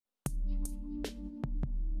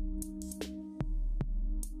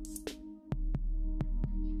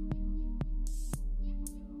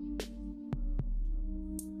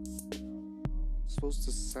supposed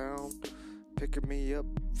to sound. Picking me up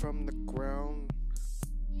from the ground.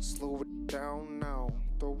 Slow it down now,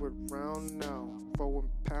 throw it round now.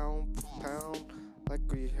 Throwing pound for pound, like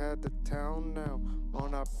we had the town now.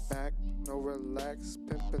 On our back, no relax,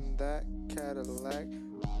 pimping that Cadillac.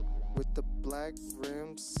 With the black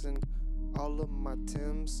rims and all of my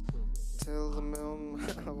Timbs. Tell them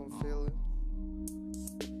how I'm feeling.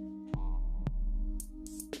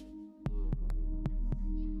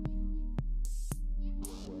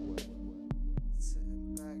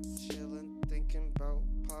 Sitting back, chillin', thinking about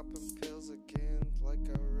popping pills again, like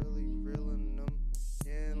I really reelin' them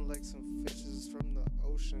in, like some fishes from the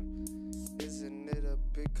ocean. Isn't it a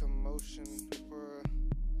big commotion? Or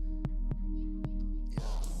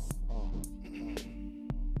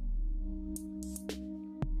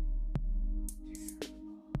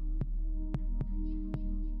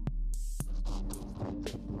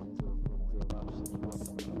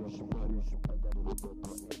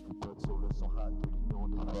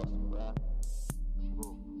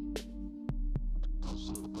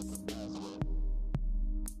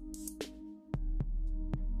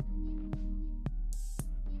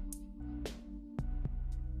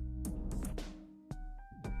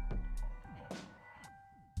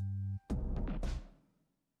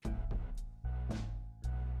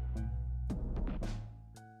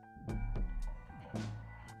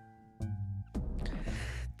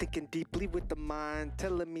thinking deeply with the mind,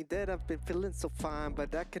 telling me that I've been feeling so fine,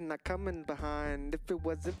 but I cannot come in behind. If it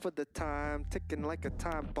wasn't for the time, ticking like a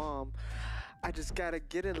time bomb, I just gotta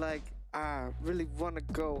get it like I really wanna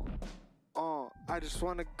go. I just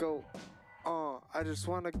wanna go. I just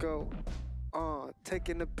wanna go.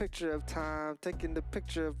 Taking a picture of time, taking the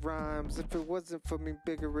picture of rhymes. If it wasn't for me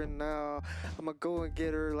biggering now, I'ma go and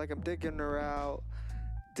get her like I'm digging her out.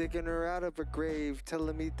 Digging her out of her grave,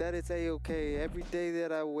 telling me that it's a-okay. Every day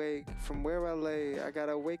that I wake, from where I lay, I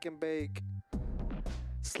gotta wake and bake.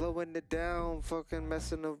 Slowing it down, fucking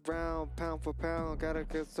messing around. Pound for pound, gotta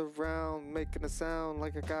get around. Making a sound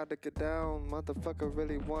like I gotta get down. Motherfucker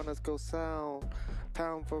really want us go sound.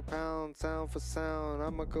 Pound for pound, sound for sound,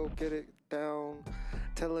 I'ma go get it down.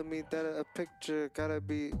 Telling me that a picture gotta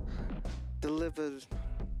be delivered.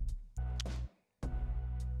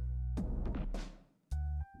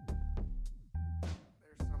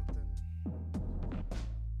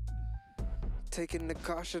 Taking the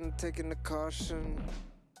caution, taking the caution.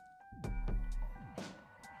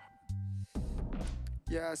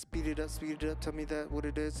 Yeah, speed it up, tell me that what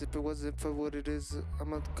it is. If it wasn't for what it is,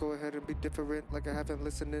 I'ma go ahead and be different like I haven't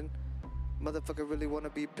listened in. Motherfucker really wanna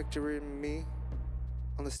be picturing me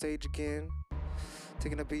on the stage again,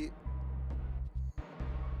 taking a beat.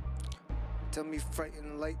 Tell me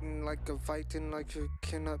frightened, lighten like a fighting, like you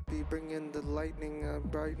cannot be bringing the lightning,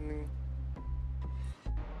 brightening.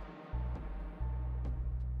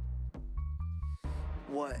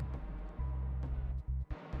 What?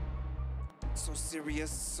 So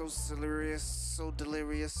serious, so delirious, so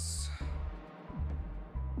delirious.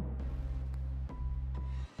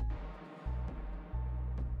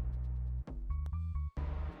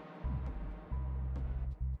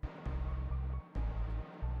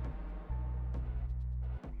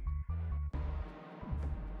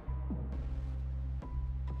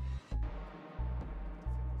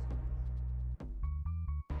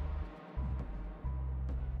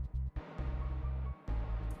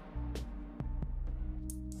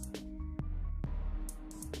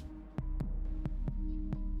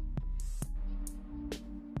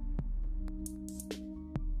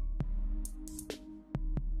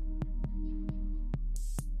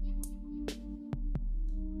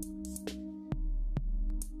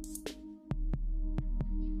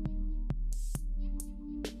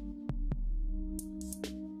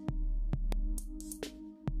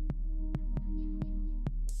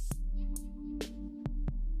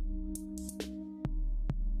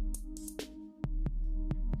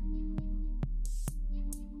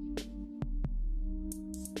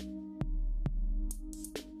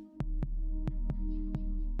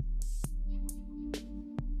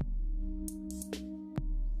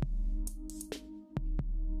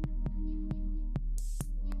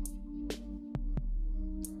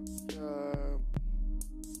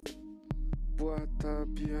 Bois ta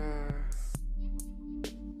bière.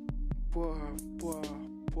 Bois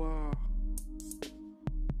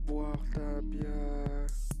ta bière.